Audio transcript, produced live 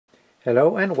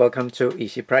Hello and welcome to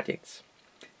Easy Projects.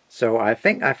 So I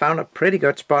think I found a pretty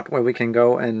good spot where we can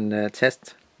go and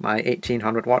test my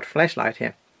 1800 watt flashlight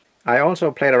here. I also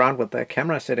played around with the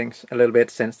camera settings a little bit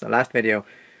since the last video,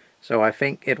 so I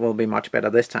think it will be much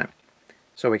better this time.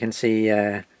 So we can see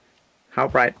how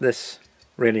bright this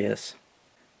really is.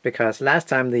 Because last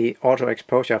time the auto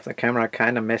exposure of the camera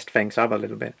kind of messed things up a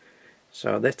little bit.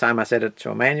 So this time I set it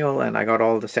to manual and I got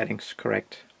all the settings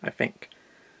correct, I think.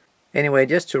 Anyway,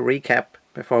 just to recap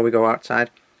before we go outside,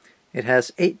 it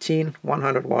has 18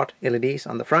 100 watt LEDs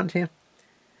on the front here,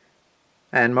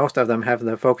 and most of them have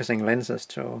the focusing lenses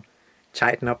to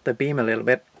tighten up the beam a little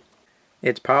bit.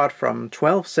 It's powered from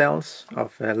 12 cells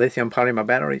of lithium polymer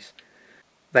batteries.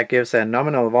 That gives a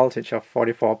nominal voltage of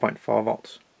 44.4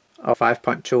 volts, or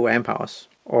 5.2 amp hours,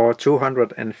 or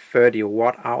 230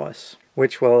 watt hours,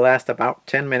 which will last about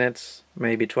 10 minutes,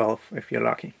 maybe 12 if you're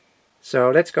lucky.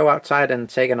 So let's go outside and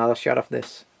take another shot of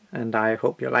this, and I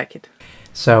hope you like it.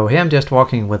 So here I'm just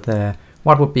walking with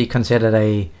what would be considered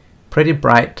a pretty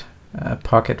bright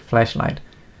pocket flashlight.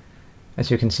 As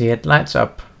you can see, it lights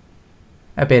up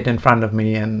a bit in front of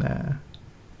me, and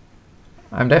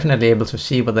I'm definitely able to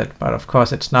see with it, but of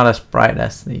course it's not as bright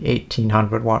as the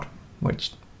 1800 watt,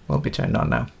 which will be turned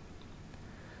on now.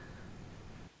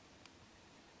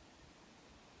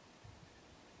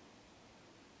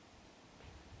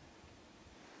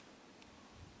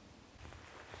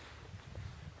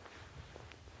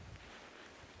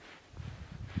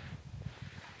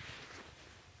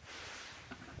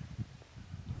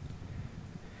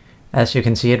 As you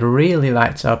can see, it really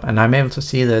lights up, and I'm able to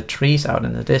see the trees out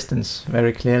in the distance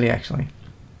very clearly actually.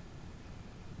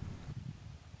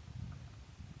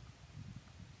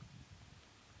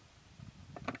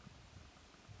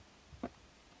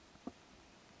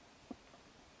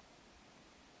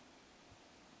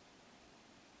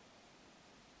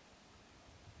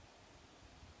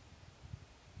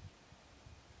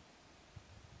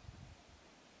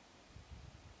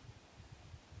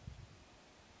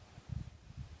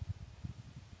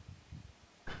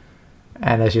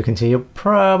 And as you can see, you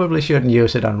probably shouldn't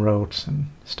use it on roads and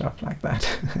stuff like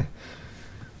that.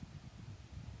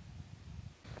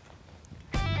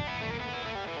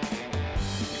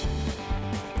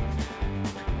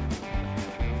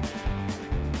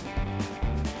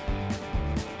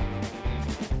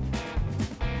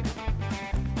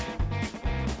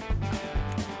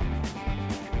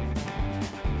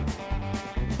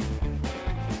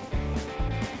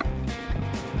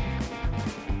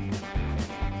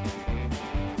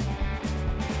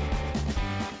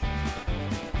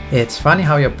 It's funny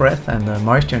how your breath and the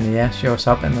moisture in the air shows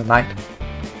up in the light.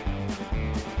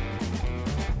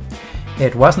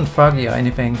 It wasn't foggy or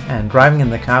anything, and driving in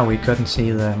the car we couldn't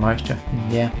see the moisture in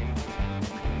the air.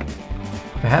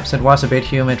 Perhaps it was a bit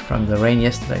humid from the rain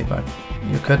yesterday, but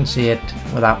you couldn't see it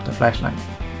without the flashlight.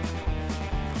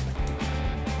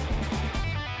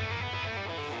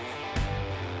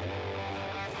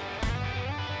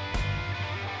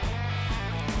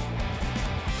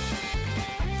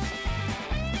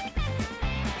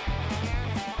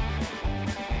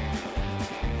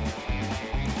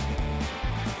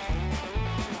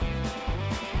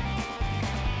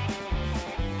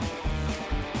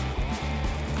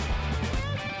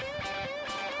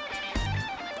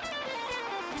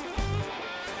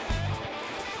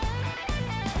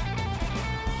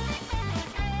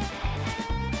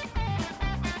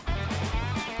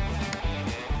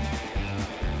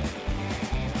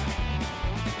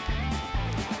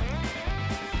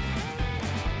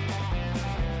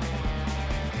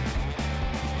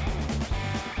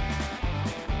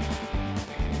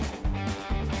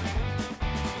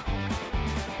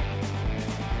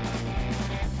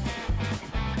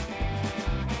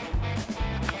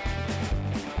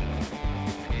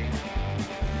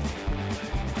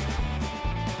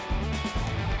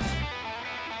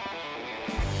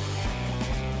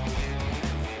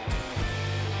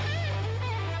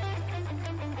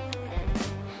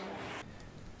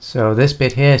 So this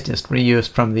bit here is just reused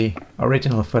from the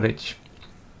original footage.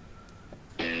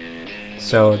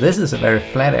 So this is a very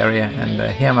flat area,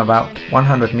 and here I'm about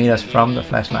 100 meters from the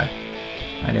flashlight.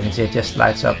 And you can see it just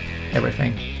lights up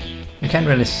everything. You can't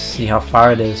really see how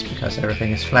far it is because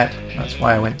everything is flat. That's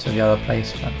why I went to the other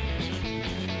place, but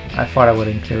I thought I would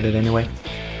include it anyway.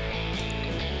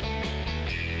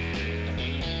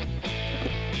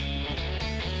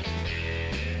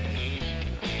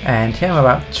 And here I'm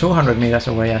about 200 meters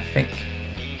away, I think.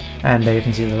 And you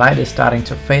can see the light is starting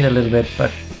to fade a little bit,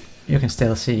 but you can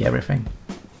still see everything.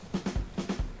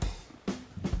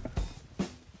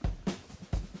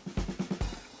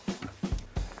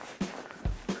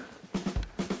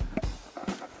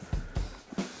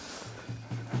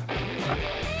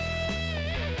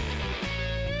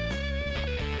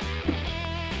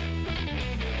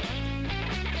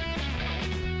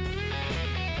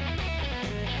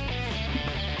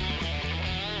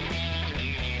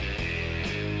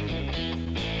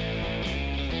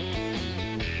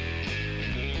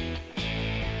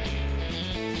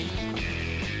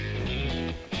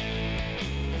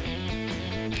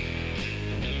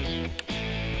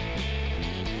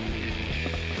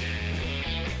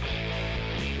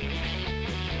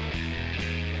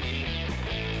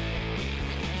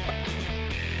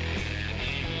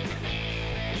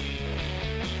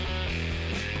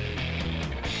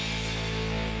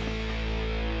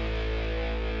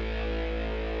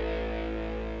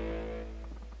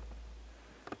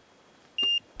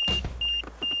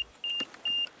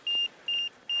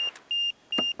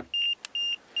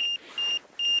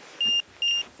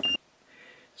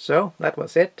 So that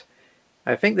was it.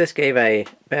 I think this gave a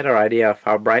better idea of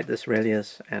how bright this really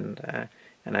is, and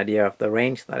an idea of the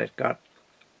range that it got.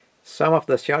 Some of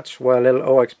the shots were a little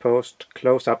overexposed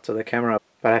close up to the camera,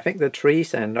 but I think the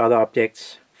trees and other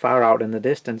objects far out in the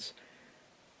distance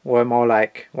were more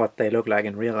like what they look like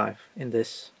in real life in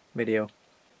this video.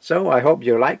 So I hope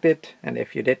you liked it, and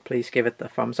if you did, please give it the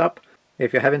thumbs up.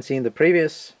 If you haven't seen the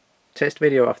previous test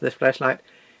video of this flashlight,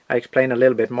 I explain a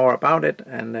little bit more about it,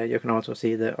 and you can also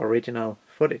see the original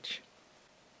footage.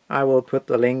 I will put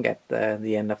the link at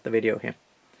the end of the video here.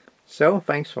 So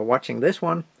thanks for watching this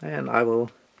one, and I will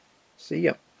see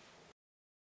you.